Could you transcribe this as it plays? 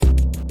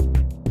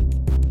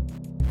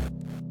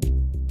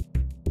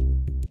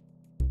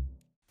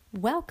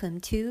Welcome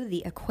to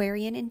the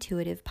Aquarian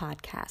Intuitive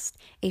Podcast,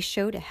 a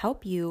show to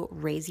help you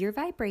raise your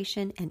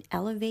vibration and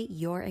elevate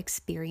your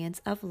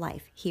experience of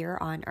life here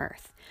on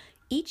Earth.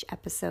 Each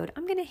episode,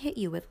 I'm going to hit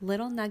you with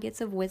little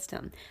nuggets of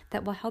wisdom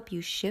that will help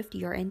you shift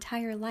your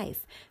entire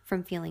life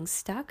from feeling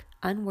stuck,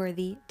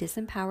 unworthy,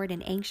 disempowered,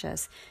 and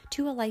anxious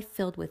to a life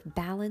filled with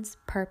balance,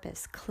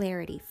 purpose,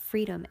 clarity,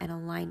 freedom, and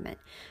alignment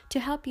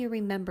to help you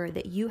remember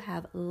that you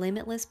have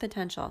limitless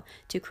potential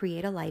to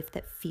create a life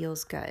that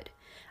feels good.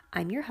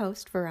 I'm your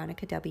host,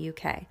 Veronica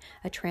W.K.,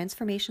 a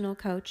transformational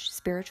coach,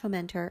 spiritual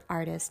mentor,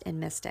 artist,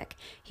 and mystic,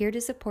 here to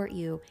support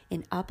you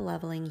in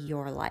up-leveling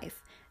your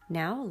life.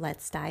 Now,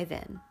 let's dive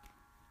in.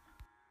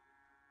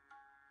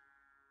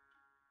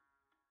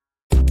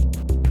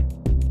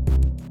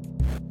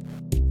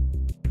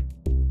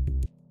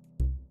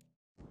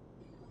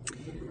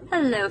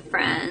 Hello,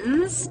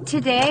 friends.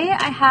 Today,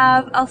 I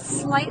have a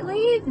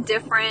slightly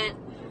different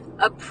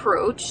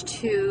approach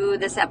to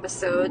this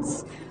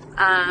episode's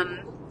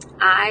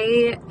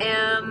I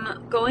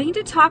am going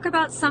to talk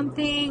about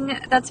something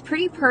that's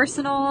pretty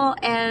personal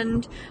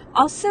and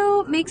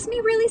also makes me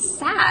really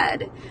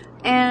sad.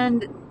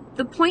 And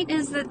the point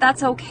is that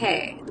that's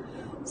okay.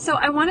 So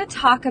I want to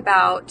talk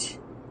about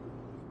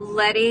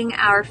letting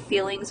our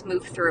feelings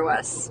move through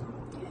us.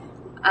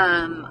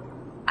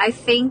 I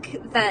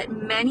think that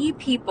many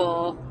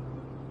people,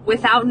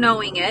 without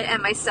knowing it,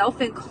 and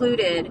myself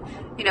included,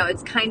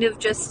 it's kind of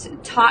just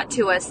taught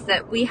to us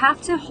that we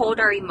have to hold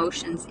our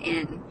emotions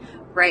in.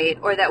 Right?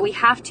 Or that we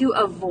have to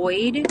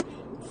avoid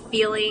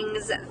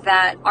feelings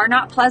that are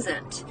not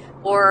pleasant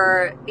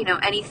or,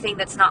 anything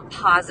that's not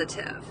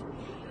positive.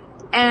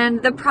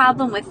 And the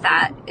problem with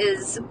that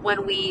is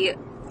when we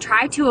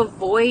try to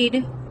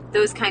avoid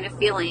those kind of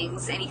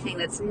feelings, anything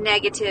that's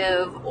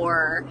negative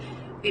or,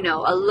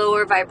 a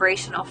lower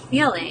vibrational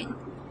feeling,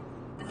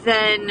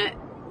 then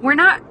we're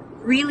not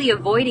really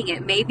avoiding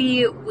it.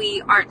 Maybe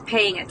we aren't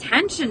paying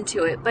attention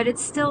to it, but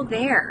it's still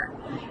there.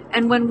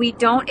 And when we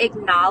don't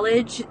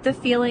acknowledge the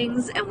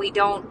feelings and we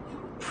don't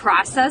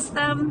process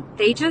them,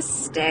 they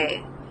just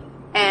stay.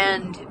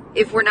 And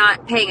if we're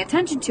not paying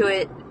attention to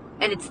it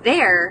and it's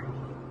there,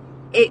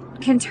 it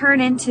can turn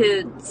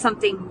into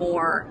something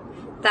more.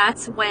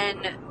 That's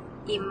when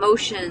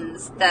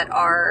emotions that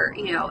are,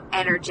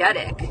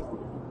 energetic,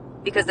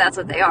 because that's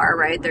what they are,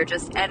 right? They're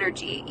just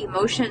energy.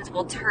 Emotions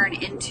will turn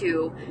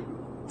into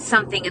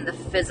something in the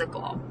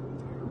physical.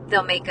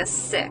 They'll make us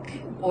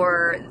sick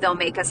or they'll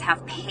make us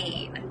have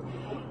pain.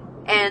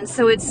 And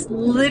so it's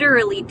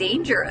literally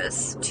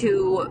dangerous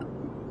to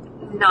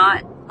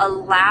not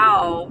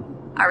allow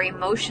our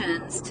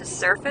emotions to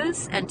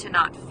surface and to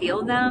not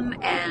feel them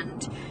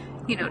and,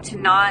 to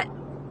not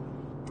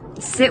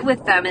sit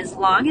with them as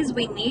long as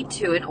we need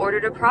to in order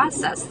to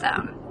process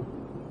them.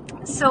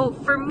 So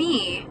for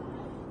me,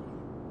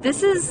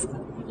 this is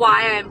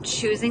why I'm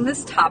choosing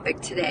this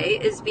topic today,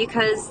 is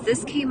because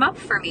this came up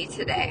for me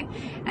today.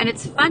 And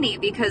it's funny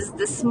because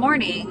this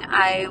morning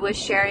I was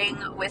sharing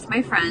with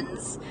my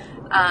friends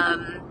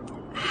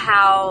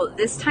how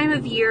this time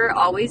of year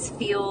always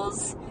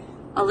feels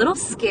a little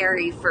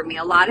scary for me.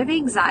 A lot of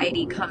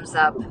anxiety comes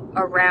up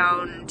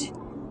around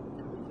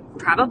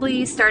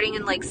probably starting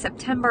in like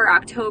September,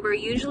 October,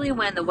 usually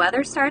when the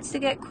weather starts to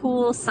get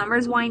cool,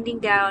 summer's winding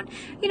down.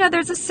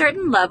 There's a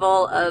certain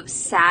level of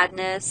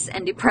sadness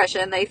and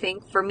depression, I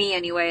think, for me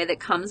anyway, that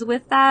comes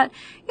with that.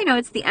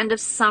 It's the end of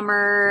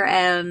summer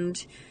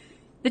and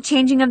the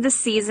changing of the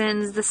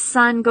seasons, the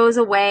sun goes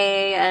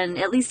away, and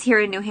at least here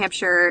in New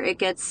Hampshire, it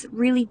gets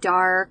really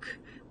dark.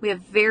 We have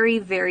very,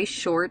 very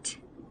short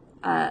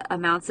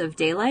amounts of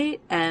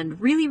daylight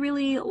and really,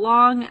 really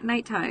long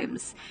night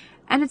times.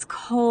 And it's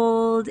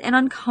cold and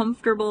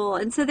uncomfortable.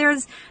 And so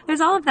there's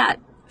all of that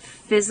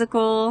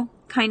physical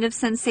kind of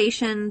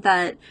sensation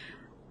that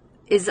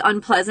is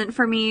unpleasant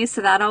for me.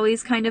 So that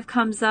always kind of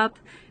comes up.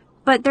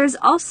 But there's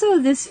also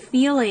this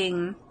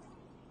feeling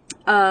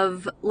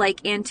of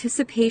like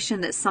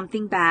anticipation that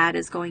something bad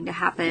is going to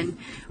happen,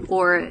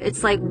 or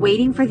it's like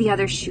waiting for the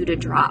other shoe to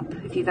drop,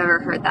 if you've ever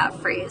heard that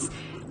phrase.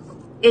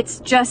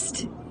 It's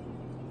just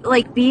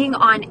like being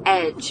on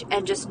edge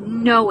and just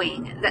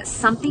knowing that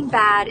something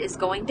bad is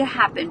going to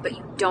happen, but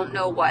you don't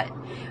know what.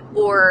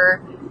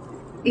 Or,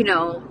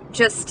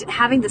 just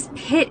having this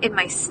pit in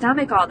my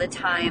stomach all the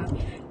time,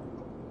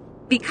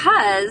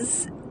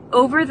 because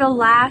over the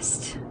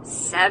last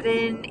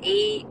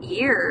 7-8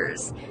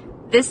 years,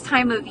 this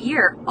time of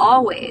year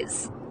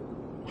always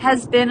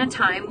has been a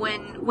time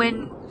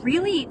when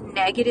really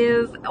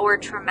negative or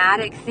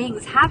traumatic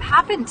things have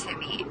happened to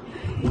me.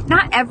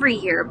 Not every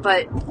year,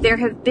 but there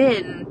have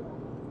been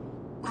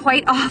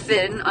quite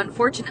often,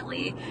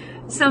 unfortunately,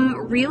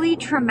 some really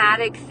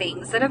traumatic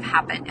things that have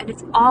happened. And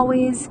it's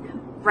always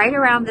right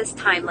around this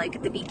time, like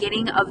at the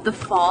beginning of the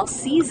fall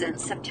season,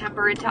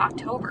 September into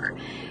October,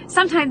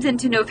 sometimes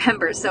into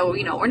November. So,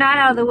 we're not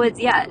out of the woods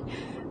yet,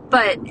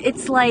 but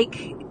it's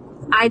like,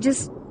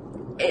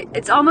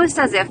 it's almost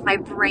as if my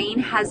brain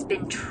has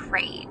been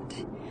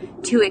trained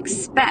to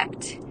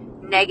expect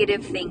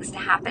negative things to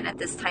happen at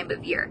this time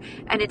of year.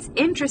 And it's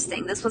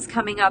interesting, this was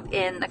coming up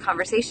in the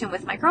conversation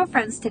with my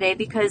girlfriends today,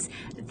 because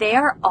they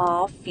are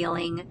all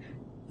feeling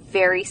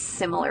very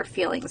similar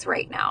feelings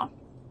right now.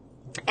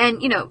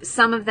 And,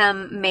 some of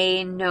them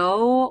may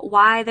know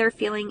why they're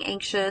feeling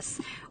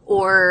anxious,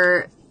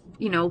 or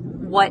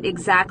what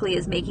exactly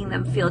is making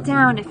them feel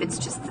down, if it's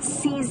just the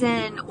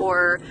season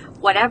or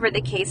whatever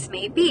the case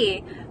may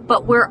be.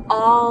 But we're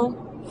all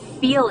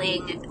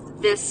feeling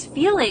this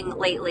feeling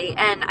lately.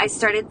 And I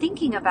started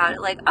thinking about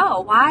it, like,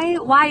 oh,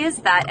 why is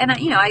that? And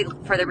I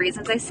for the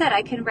reasons I said,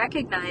 I can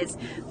recognize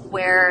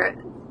where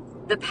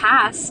the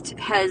past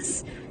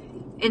has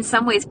in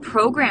some ways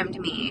programmed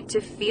me to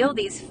feel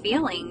these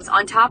feelings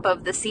on top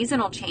of the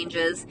seasonal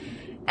changes.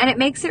 And it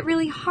makes it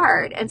really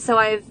hard. And so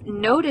I've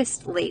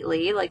noticed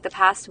lately, like the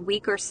past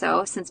week or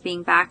so, since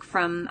being back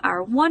from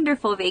our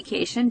wonderful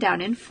vacation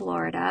down in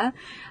Florida,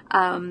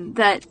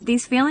 that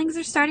these feelings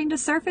are starting to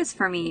surface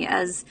for me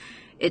as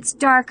it's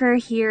darker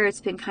here.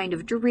 It's been kind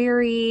of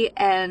dreary,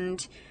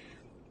 and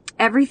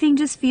everything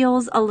just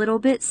feels a little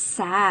bit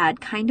sad,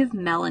 kind of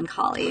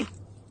melancholy.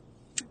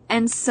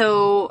 And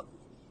so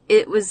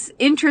it was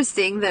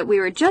interesting that we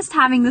were just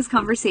having this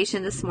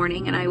conversation this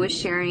morning, and I was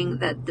sharing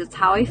that that's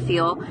how I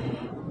feel.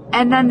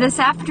 And then this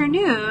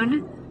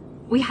afternoon,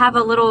 we have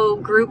a little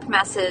group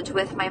message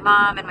with my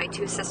mom and my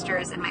two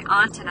sisters and my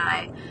aunt and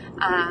I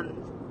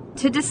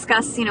to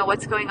discuss,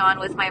 what's going on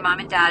with my mom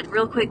and dad.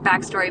 Real quick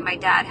backstory, my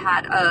dad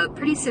had a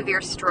pretty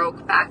severe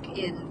stroke back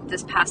in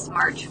this past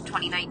March of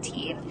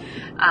 2019.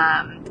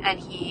 And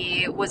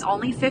he was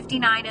only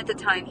 59 at the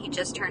time. He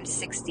just turned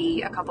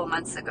 60 a couple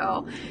months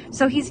ago.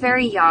 So he's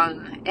very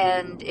young,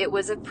 and it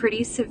was a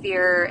pretty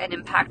severe and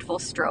impactful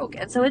stroke.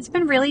 And so it's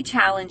been really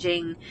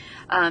challenging,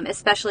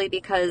 especially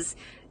because,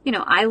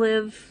 I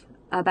live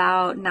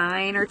about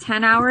 9 or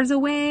 10 hours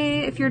away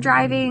if you're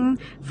driving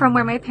from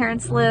where my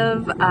parents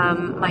live.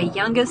 My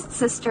youngest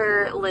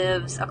sister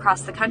lives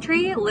across the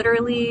country,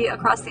 literally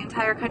across the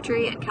entire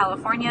country in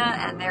California,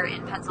 and they're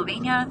in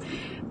Pennsylvania.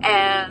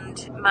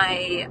 And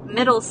my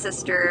middle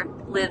sister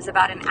lives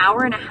about an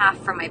hour and a half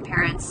from my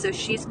parents, so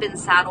she's been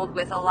saddled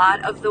with a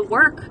lot of the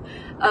work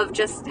of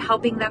just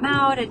helping them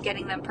out and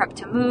getting them prepped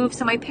to move.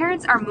 So my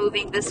parents are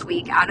moving this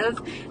week out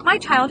of my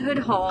childhood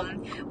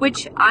home,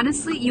 which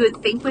honestly you would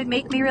think would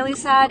make me really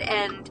sad,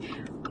 and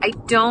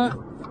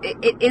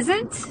it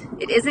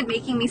isn't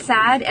making me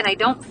sad, and I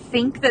don't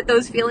think that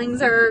those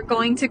feelings are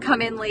going to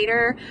come in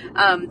later.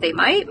 They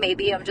might,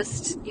 maybe I'm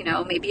just,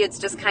 maybe it's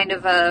just kind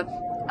of a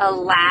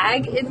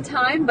lag in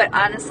time, but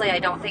honestly, I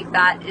don't think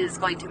that is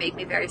going to make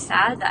me very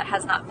sad. That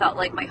has not felt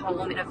like my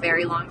home in a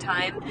very long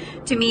time.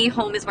 To me,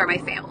 home is where my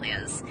family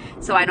is.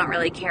 So I don't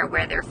really care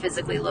where they're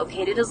physically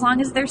located as long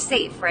as they're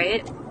safe,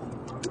 right?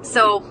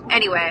 So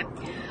anyway,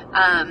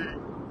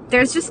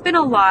 there's just been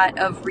a lot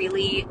of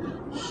really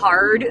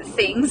hard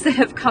things that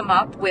have come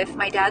up with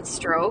my dad's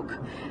stroke.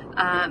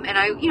 And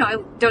I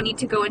don't need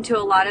to go into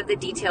a lot of the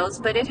details,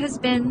 but it has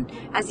been,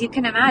 as you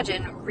can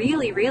imagine,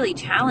 really, really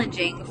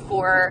challenging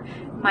for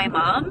my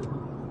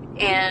mom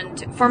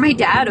and for my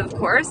dad, of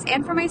course,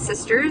 and for my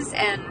sisters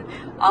and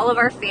all of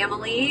our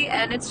family.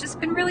 And it's just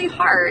been really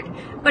hard,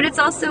 but it's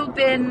also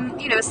been,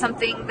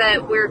 something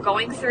that we're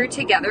going through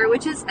together,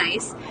 which is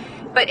nice.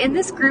 But in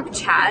this group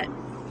chat,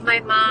 my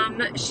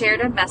mom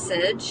shared a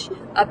message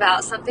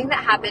about something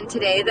that happened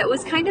today that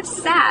was kind of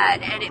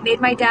sad, and it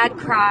made my dad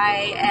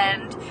cry.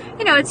 And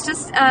it's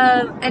just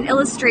an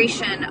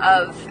illustration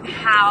of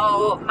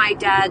how my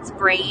dad's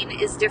brain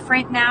is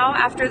different now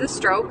after the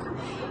stroke,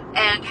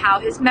 and how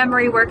his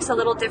memory works a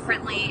little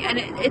differently. And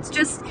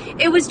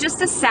it was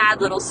just a sad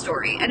little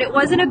story, and it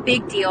wasn't a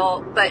big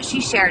deal, but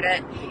she shared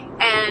it,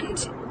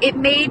 and it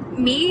made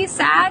me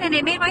sad, and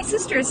it made my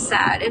sisters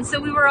sad. And so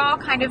we were all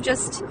kind of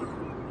just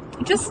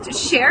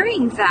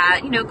sharing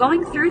that,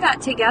 going through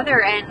that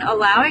together and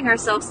allowing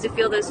ourselves to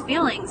feel those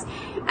feelings.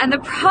 And the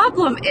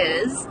problem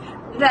is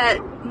that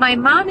my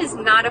mom is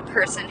not a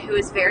person who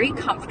is very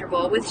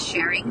comfortable with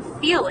sharing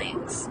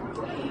feelings.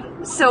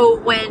 So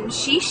when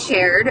she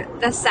shared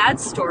the sad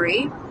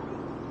story,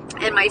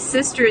 and my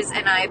sisters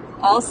and I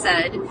all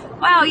said,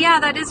 wow, yeah,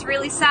 that is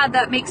really sad.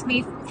 That makes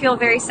me feel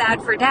very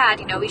sad for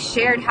Dad. We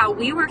shared how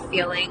we were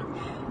feeling.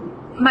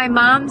 My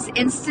mom's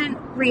instant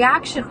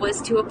reaction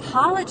was to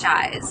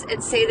apologize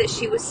and say that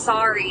she was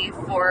sorry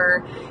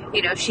for,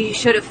 she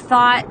should have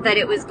thought that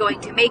it was going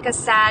to make us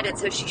sad, and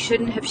so she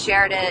shouldn't have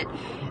shared it.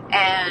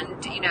 And,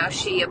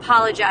 she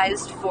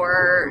apologized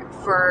for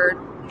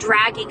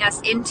dragging us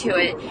into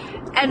it.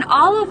 And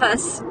all of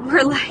us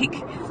were like,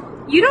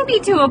 you don't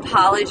need to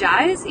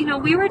apologize.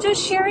 We were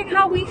just sharing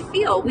how we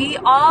feel. We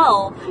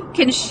all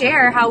can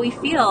share how we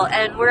feel,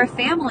 and we're a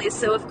family.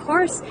 So of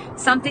course,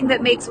 something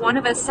that makes one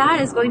of us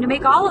sad is going to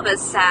make all of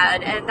us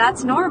sad, and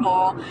that's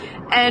normal.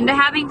 And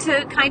having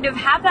to kind of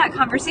have that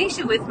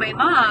conversation with my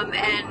mom,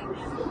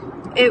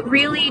 and it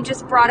really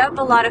just brought up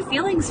a lot of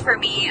feelings for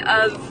me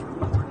of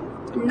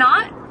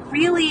not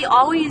really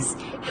always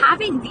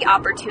having the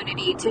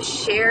opportunity to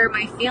share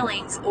my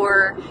feelings,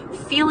 or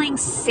feeling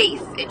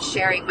safe in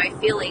sharing my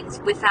feelings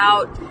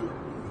without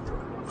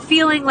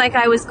feeling like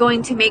I was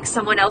going to make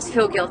someone else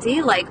feel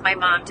guilty, like my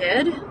mom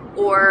did,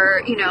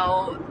 or,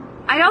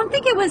 I don't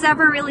think it was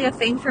ever really a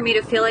thing for me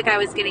to feel like I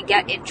was going to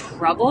get in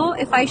trouble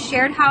if I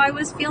shared how I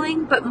was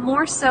feeling, but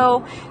more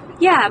so,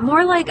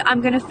 more like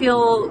I'm going to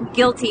feel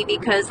guilty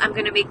because I'm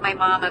going to make my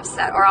mom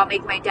upset, or I'll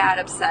make my dad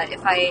upset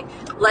if I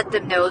let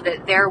them know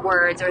that their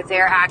words or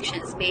their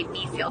actions made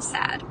me feel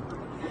sad.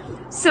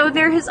 So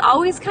there has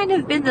always kind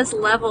of been this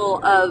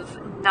level of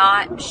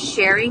not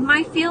sharing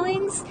my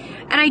feelings,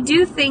 and I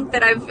do think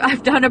that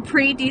I've done a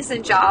pretty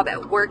decent job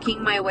at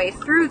working my way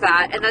through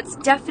that, and that's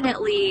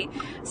definitely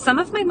some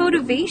of my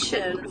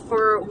motivation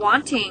for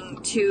wanting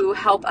to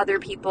help other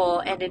people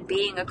and in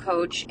being a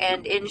coach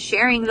and in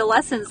sharing the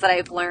lessons that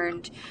I've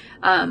learned.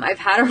 I'm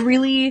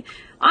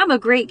a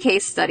great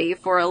case study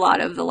for a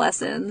lot of the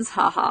lessons,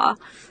 haha.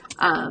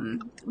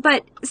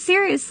 But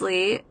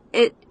seriously,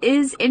 it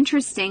is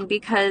interesting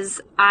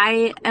because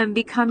I am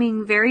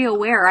becoming very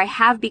aware, I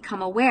have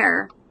become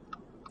aware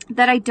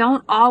that I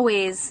don't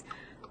always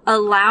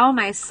allow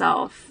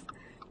myself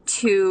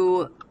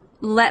to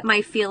let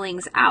my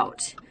feelings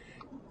out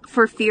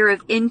for fear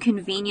of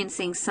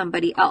inconveniencing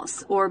somebody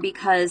else, or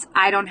because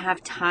I don't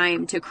have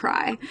time to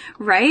cry,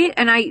 right?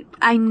 And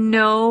I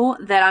know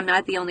that I'm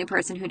not the only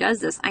person who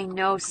does this. I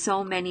know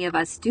so many of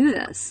us do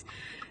this.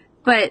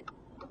 But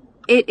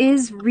it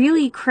is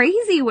really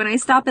crazy when I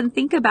stop and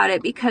think about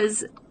it,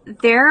 because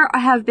there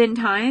have been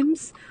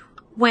times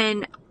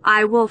when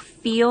I will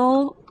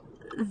feel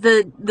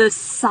the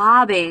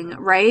sobbing,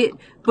 right?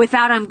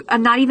 Without,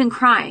 I'm not even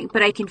crying,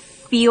 but I can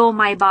feel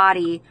my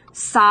body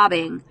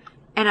sobbing,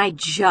 and I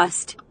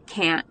just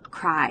can't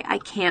cry. I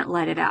can't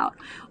let it out.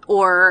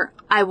 Or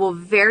I will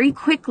very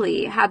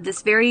quickly have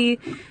this very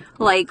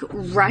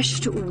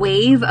rushed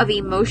wave of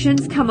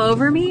emotions come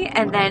over me,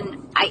 and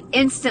then I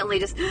instantly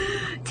just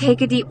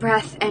take a deep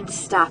breath and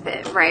stop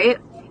it, right?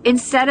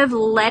 Instead of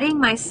letting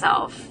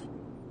myself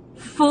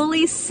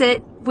fully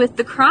sit with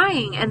the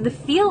crying and the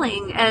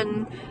feeling,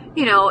 and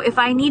if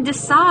I need to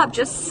sob,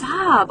 just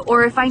sob,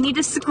 or if I need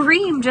to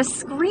scream, just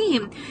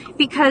scream,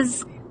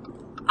 because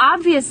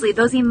obviously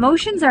those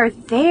emotions are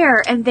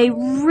there and they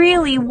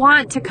really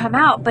want to come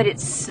out, but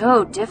it's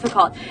so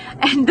difficult.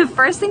 And the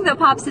first thing that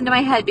pops into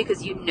my head,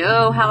 because you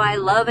know how I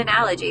love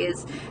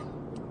analogies,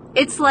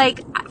 it's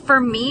like, for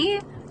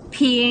me,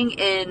 peeing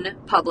in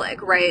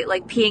public, right?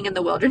 Like peeing in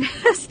the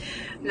wilderness.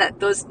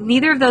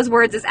 Neither of those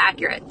words is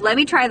accurate. Let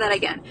me try that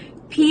again.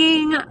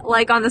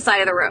 Peeing on the side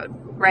of the road,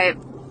 right?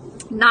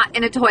 Not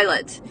in a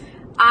toilet.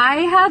 I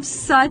have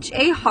such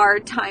a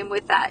hard time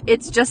with that.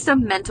 It's just a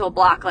mental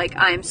block.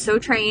 I'm so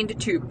trained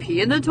to pee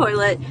in the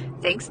toilet.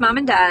 Thanks, Mom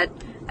and Dad.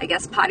 I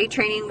guess potty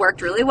training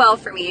worked really well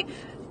for me.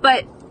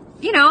 But,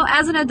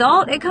 as an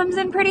adult, it comes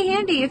in pretty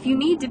handy. If you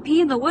need to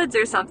pee in the woods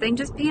or something,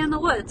 just pee in the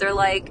woods, or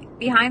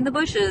behind the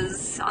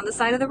bushes on the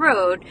side of the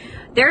road.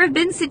 There have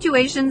been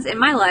situations in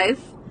my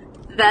life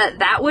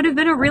that would have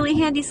been a really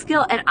handy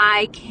skill, and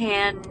I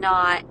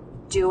cannot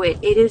do it.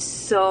 It is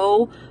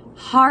so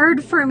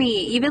hard for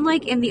me. Even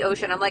in the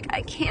ocean, I'm like,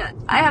 I can't.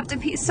 I have to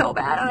pee so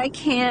bad and I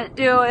can't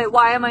do it.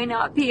 Why am I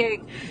not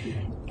peeing?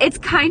 It's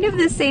kind of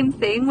the same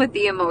thing with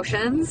the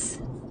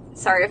emotions.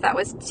 Sorry if that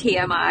was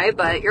TMI,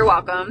 but you're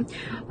welcome.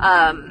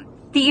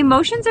 The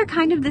emotions are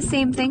kind of the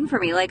same thing for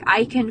me.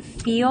 I can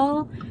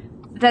feel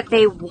that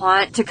they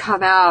want to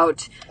come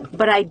out,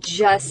 but I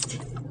just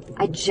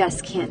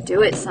can't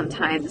do it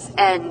sometimes.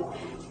 And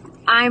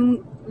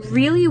I'm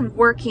really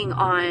working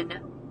on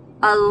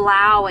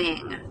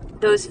allowing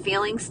those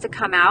feelings to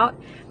come out.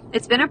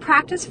 It's been a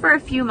practice for a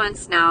few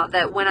months now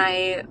that when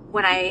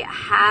I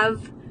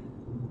have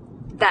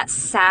that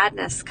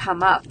sadness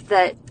come up,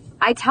 that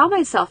I tell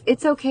myself,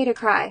 it's okay to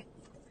cry.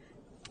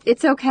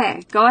 It's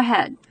okay. Go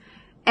ahead.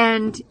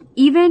 And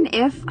even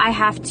if I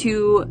have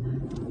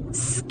to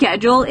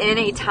schedule in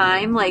a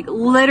time,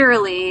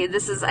 literally,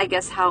 this is, I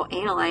guess, how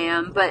anal I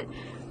am, but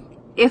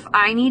if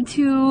I need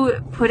to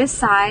put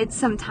aside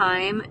some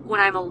time when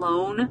I'm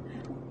alone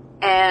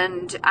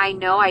and I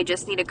know I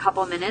just need a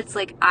couple minutes,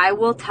 I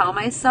will tell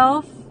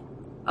myself,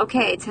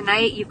 okay,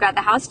 tonight you've got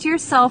the house to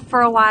yourself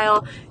for a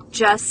while,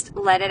 just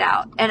let it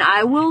out. And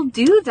I will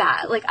do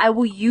that. I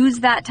will use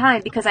that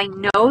time because I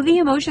know the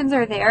emotions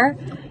are there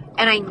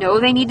and I know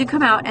they need to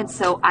come out, and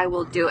so I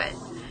will do it.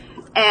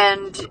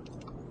 And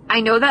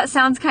I know that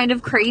sounds kind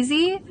of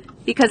crazy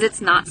because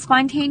it's not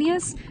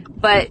spontaneous,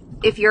 but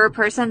if you're a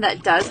person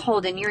that does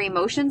hold in your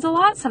emotions a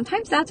lot,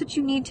 sometimes that's what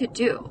you need to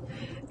do.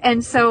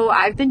 And so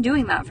I've been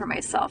doing that for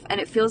myself, and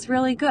it feels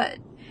really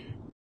good.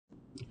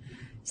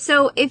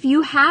 So if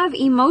you have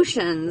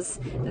emotions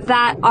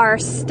that are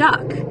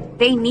stuck,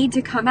 they need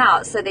to come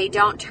out so they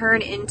don't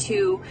turn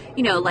into,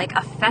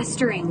 a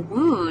festering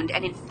wound,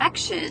 an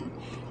infection,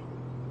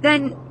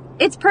 then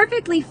it's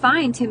perfectly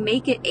fine to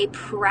make it a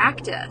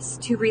practice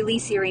to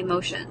release your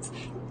emotions,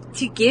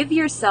 to give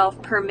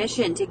yourself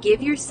permission, to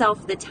give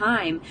yourself the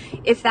time.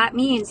 If that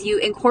means you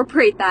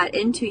incorporate that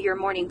into your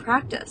morning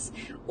practice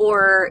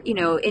or,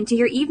 into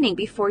your evening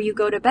before you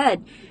go to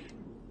bed,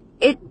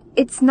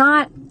 it's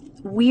not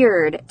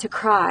weird to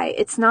cry.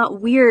 It's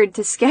not weird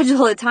to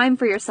schedule a time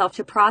for yourself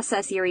to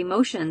process your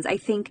emotions. I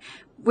think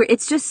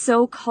it's just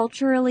so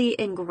culturally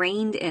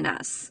ingrained in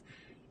us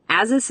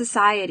as a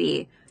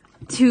society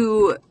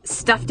to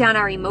stuff down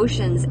our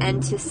emotions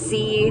and to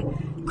see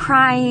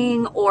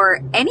crying or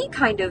any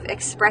kind of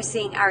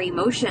expressing our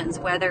emotions,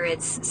 whether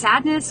it's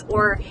sadness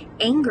or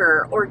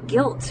anger or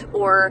guilt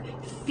or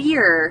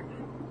fear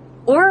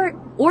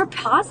or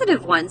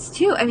positive ones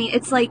too. I mean,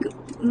 it's like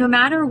no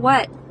matter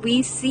what,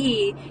 we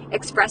see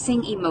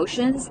expressing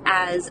emotions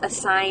as a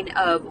sign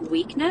of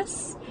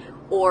weakness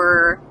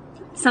or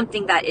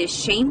something that is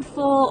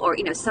shameful, or,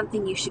 you know,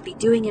 something you should be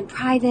doing in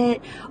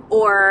private.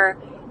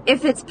 Or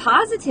if it's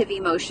positive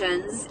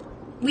emotions,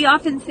 we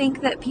often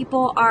think that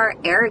people are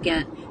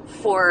arrogant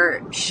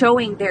for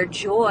showing their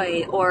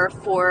joy, or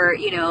for,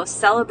 you know,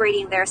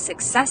 celebrating their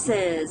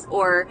successes,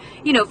 or,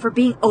 you know, for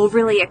being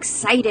overly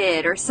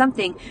excited or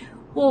something.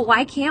 Well,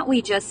 why can't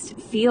we just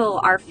feel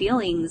our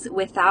feelings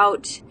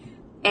without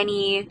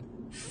any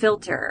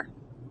filter?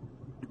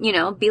 You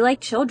know, be like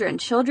children.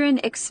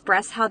 Children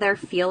express how they're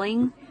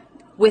feeling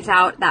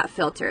without that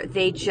filter.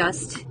 They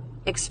just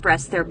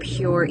express their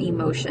pure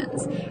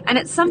emotions. And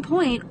at some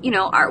point, you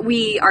know,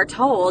 we are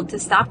told to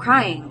stop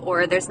crying,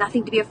 or there's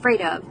nothing to be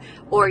afraid of,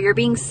 or you're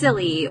being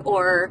silly,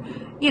 or,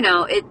 you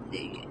know,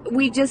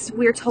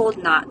 we're told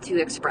not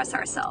to express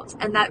ourselves.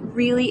 And that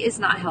really is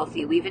not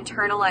healthy. We've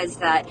internalized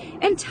that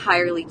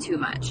entirely too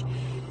much.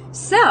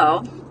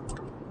 So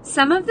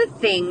some of the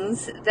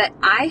things that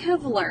I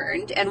have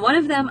learned, and one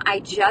of them I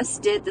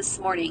just did this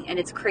morning, and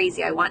it's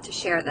crazy. I want to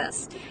share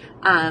this.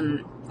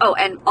 Oh,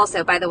 and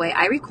also, by the way,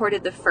 I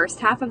recorded the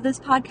first half of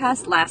this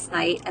podcast last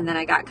night, and then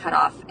I got cut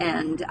off,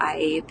 and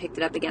I picked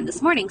it up again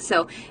this morning.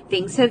 So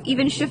things have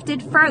even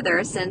shifted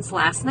further since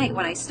last night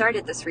when I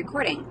started this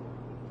recording.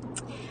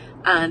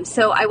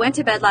 So I went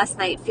to bed last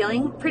night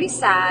feeling pretty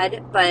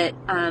sad, but,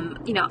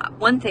 you know,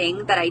 one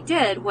thing that I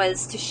did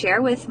was to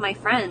share with my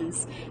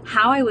friends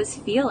how I was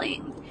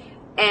feeling.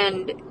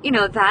 And, you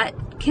know,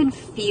 that can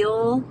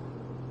feel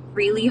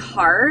really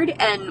hard.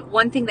 And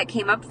one thing that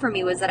came up for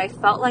me was that I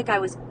felt like I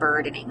was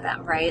burdening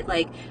them, right?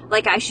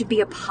 Like I should be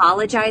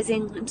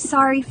apologizing. I'm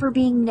sorry for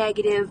being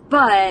negative,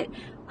 but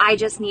I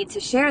just need to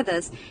share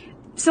this.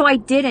 So I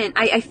didn't.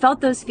 I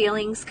felt those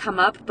feelings come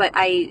up, but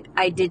I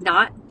did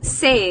not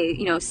say,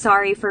 you know,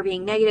 sorry for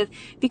being negative,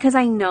 because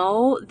I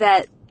know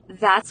that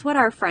that's what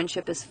our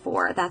friendship is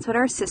for. That's what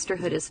our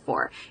sisterhood is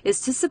for,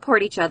 is to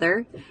support each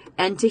other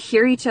and to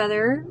hear each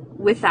other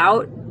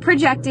without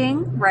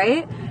projecting,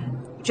 right?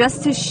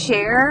 Just to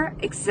share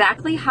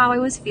exactly how I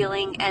was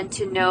feeling, and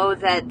to know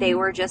that they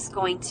were just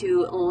going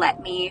to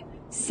let me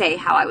say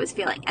how I was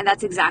feeling. And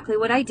that's exactly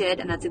what I did,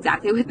 and that's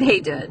exactly what they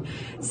did.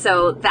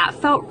 So that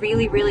felt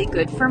really, really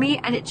good for me,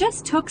 and it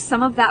just took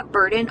some of that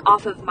burden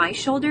off of my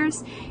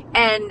shoulders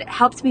and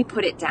helped me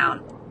put it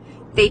down.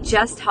 They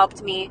just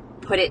helped me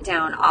put it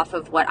down off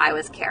of what I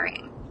was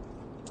carrying.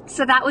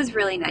 So that was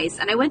really nice.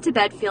 And I went to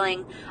bed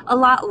feeling a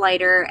lot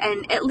lighter,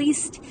 and at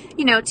least,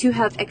 you know, to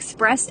have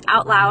expressed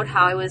out loud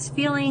how I was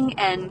feeling,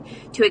 and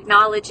to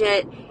acknowledge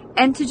it,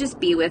 and to just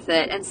be with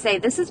it and say,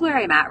 this is where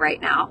I'm at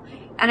right now.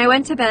 And I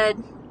went to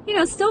bed, you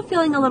know, still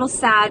feeling a little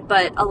sad,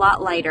 but a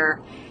lot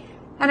lighter.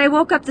 And I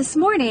woke up this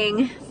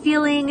morning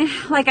feeling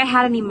like I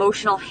had an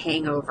emotional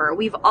hangover.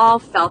 We've all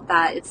felt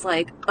that. It's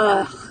like,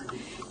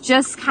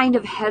 just kind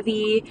of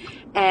heavy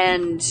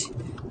and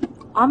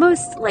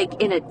almost like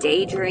in a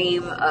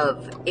daydream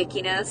of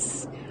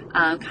ickiness,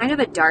 kind of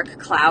a dark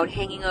cloud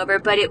hanging over,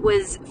 but it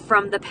was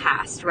from the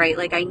past, right?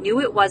 Like I knew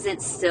it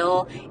wasn't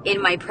still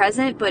in my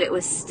present, but it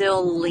was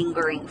still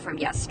lingering from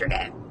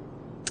yesterday.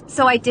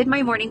 So I did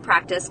my morning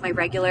practice, my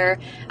regular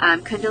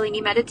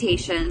Kundalini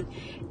meditation,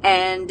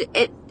 and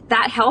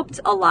that helped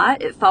a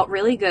lot. It felt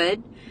really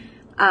good.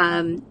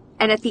 And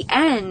at the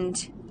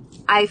end,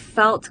 I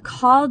felt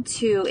called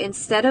to,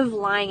 instead of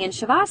lying in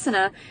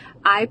Shavasana,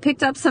 I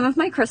picked up some of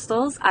my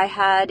crystals. I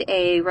had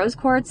a rose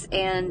quartz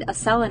and a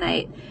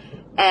selenite,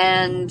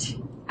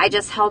 and I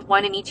just held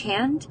one in each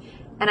hand,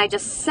 and I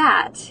just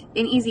sat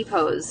in easy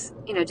pose,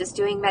 you know, just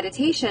doing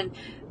meditation.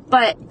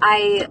 But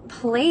I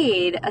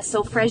played a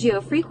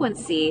solfeggio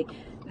frequency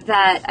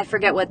that I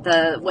forget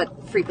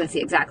what frequency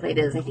exactly it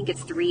is. I think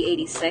it's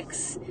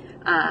 386.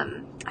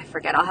 I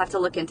forget. I'll have to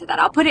look into that.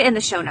 I'll put it in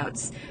the show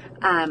notes.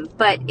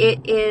 But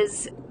it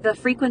is the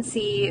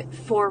frequency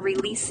for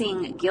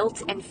releasing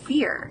guilt and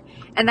fear.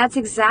 And that's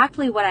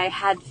exactly what I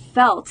had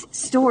felt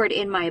stored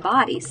in my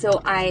body.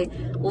 So I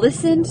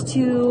listened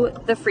to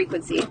the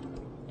frequency,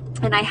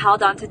 and I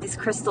held on to these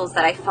crystals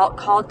that I felt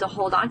called to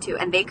hold on to.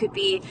 And they could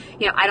be,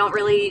 you know, I don't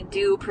really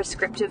do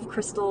prescriptive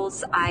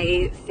crystals.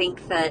 I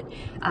think that,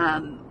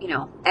 you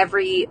know,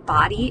 every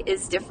body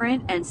is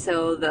different. And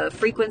so the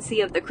frequency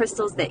of the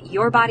crystals that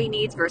your body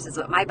needs versus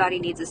what my body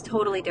needs is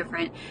totally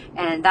different.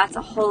 And that's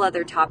a whole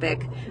other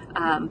topic.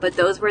 But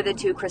those were the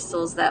two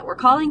crystals that were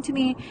calling to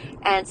me.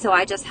 And so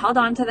I just held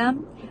on to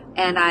them,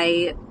 and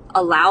I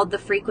allowed the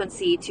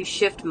frequency to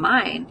shift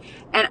mine,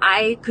 and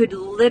I could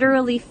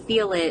literally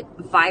feel it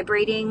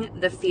vibrating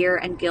the fear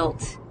and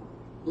guilt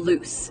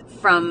loose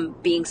from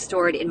being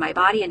stored in my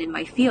body and in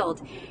my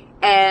field.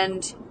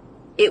 And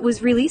it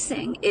was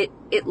releasing.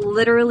 It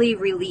literally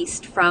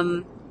released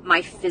from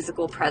my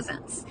physical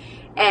presence.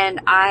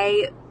 And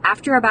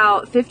after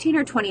about 15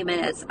 or 20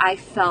 minutes, I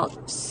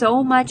felt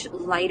so much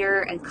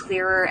lighter and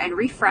clearer and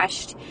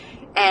refreshed.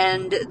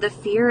 And the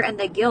fear and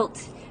the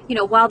guilt,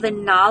 while the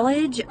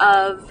knowledge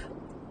of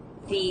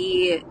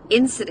the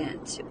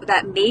incident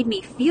that made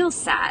me feel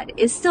sad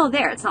is still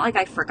there. It's not like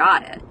I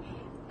forgot it.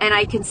 And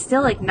I can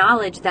still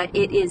acknowledge that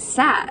it is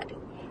sad.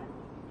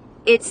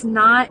 It's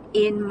not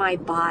in my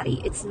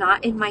body. It's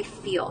not in my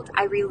field.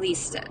 I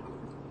released it.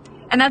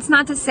 And that's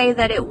not to say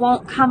that it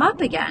won't come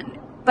up again,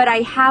 but I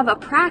have a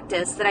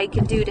practice that I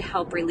can do to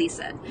help release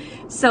it.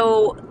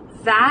 So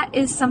that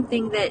is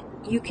something that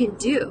you can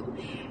do.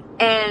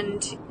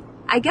 And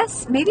I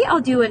guess maybe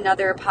I'll do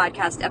another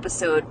podcast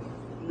episode,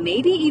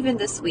 maybe even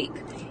this week,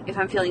 if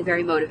I'm feeling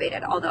very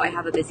motivated, although I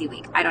have a busy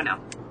week. I don't know.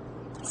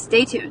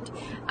 Stay tuned.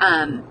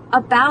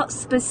 About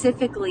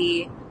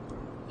specifically,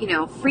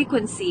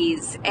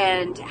 frequencies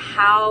and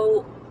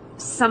how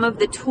some of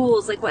the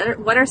tools, like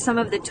what are some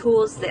of the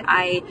tools that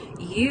I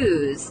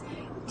use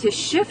to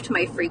shift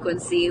my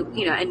frequency,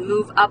 and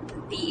move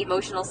up the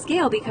emotional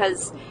scale,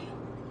 because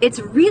it's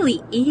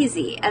really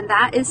easy. And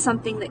that is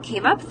something that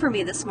came up for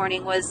me this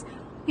morning was,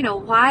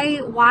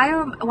 why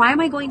am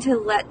I going to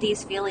let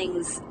these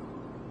feelings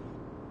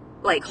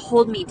like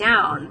hold me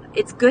down?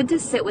 It's good to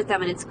sit with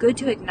them and it's good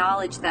to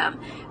acknowledge them,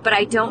 but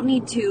I don't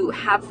need to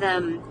have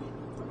them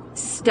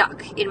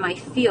stuck in my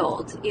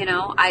field.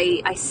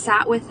 I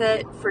sat with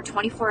it for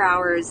 24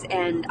 hours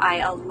and I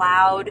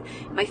allowed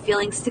my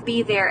feelings to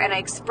be there and I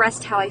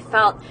expressed how I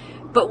felt.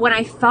 But when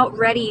I felt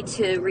ready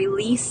to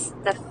release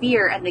the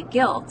fear and the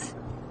guilt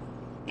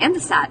and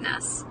the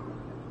sadness,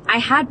 I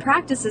had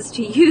practices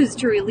to use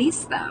to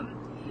release them.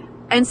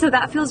 And so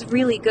that feels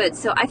really good.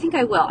 So I think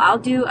I'll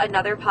do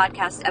another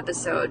podcast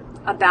episode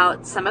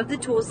about some of the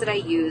tools that I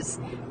use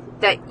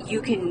that you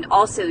can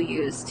also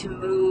use to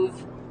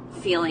move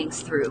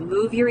feelings through,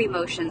 move your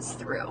emotions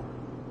through.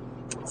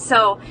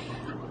 So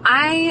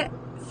I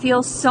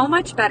feel so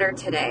much better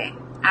today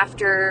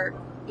after,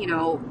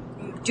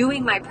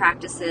 doing my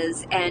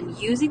practices and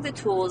using the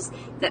tools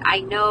that I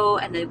know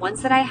and the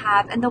ones that I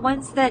have and the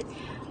ones that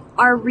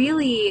are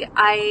really,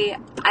 I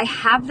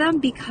have them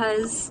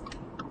because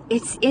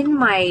it's in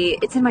my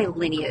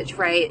lineage,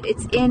 right?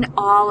 It's in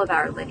all of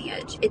our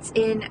lineage. It's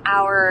in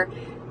our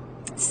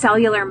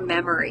cellular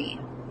memory.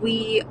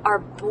 We are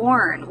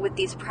born with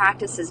these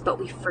practices, but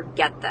we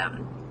forget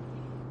them.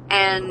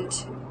 And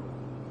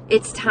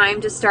it's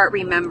time to start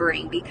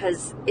remembering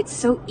because it's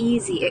so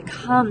easy. It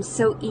comes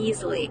so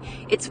easily.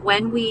 It's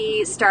when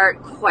we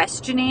start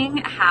questioning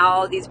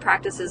how these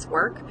practices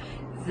work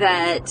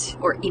that,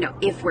 or,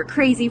 if we're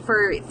crazy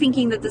for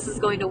thinking that this is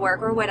going to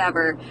work or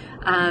whatever,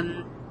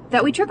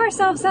 that we trip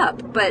ourselves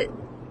up. But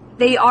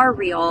they are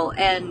real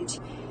and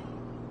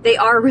they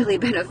are really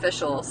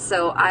beneficial.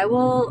 So I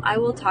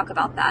will talk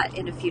about that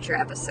in a future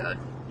episode.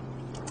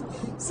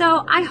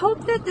 So I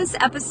hope that this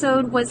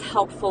episode was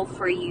helpful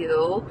for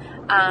you.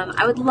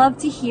 I would love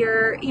to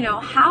hear,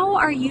 how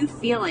are you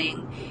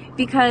feeling?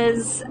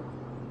 Because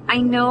I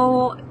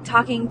know,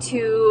 talking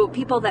to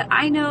people that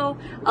I know,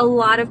 a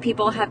lot of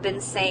people have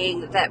been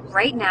saying that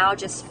right now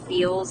just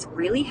feels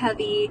really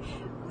heavy,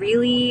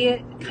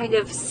 really kind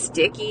of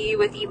sticky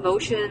with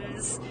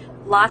emotions,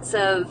 lots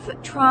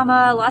of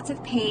trauma, lots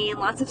of pain,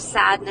 lots of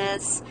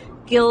sadness,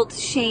 guilt,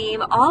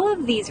 shame. All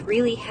of these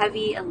really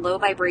heavy and low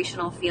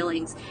vibrational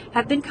feelings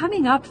have been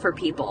coming up for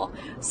people.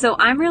 So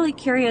I'm really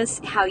curious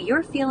how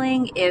you're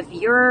feeling, if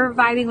you're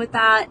vibing with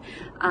that,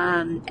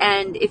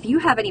 and if you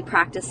have any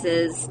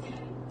practices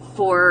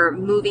for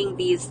moving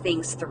these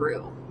things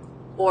through,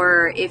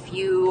 or if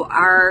you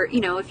are,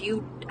 if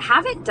you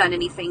haven't done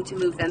anything to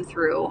move them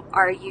through,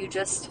 are you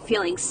just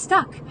feeling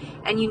stuck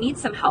and you need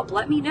some help?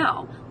 Let me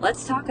know.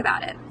 Let's talk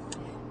about it.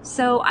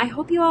 So I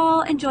hope you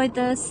all enjoyed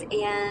this,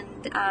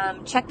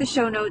 and check the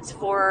show notes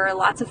for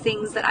lots of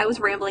things that I was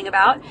rambling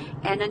about.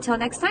 And until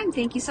next time,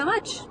 thank you so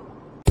much.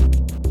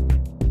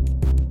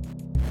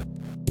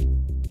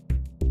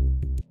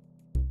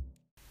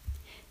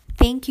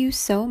 Thank you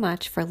so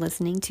much for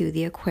listening to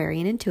the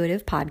Aquarian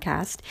Intuitive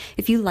Podcast.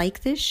 If you like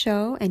this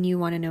show and you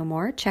want to know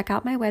more, check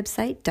out my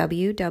website,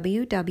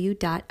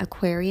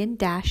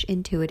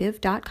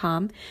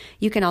 www.aquarian-intuitive.com.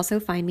 You can also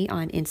find me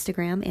on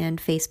Instagram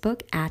and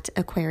Facebook at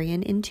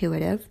Aquarian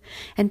Intuitive.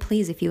 And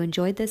please, if you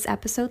enjoyed this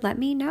episode, let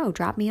me know.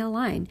 Drop me a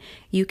line.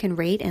 You can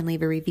rate and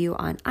leave a review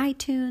on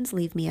iTunes.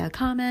 Leave me a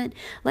comment.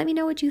 Let me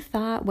know what you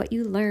thought, what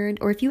you learned,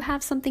 or if you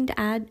have something to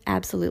add,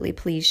 absolutely,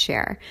 please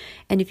share.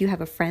 And if you have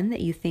a friend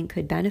that you think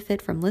could benefit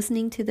from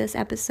listening to this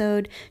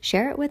episode,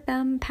 share it with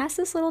them. Pass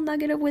this little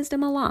nugget of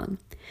wisdom along.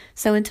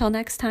 So until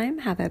next time,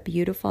 have a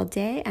beautiful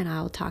day, and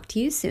I'll talk to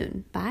you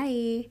soon.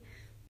 Bye.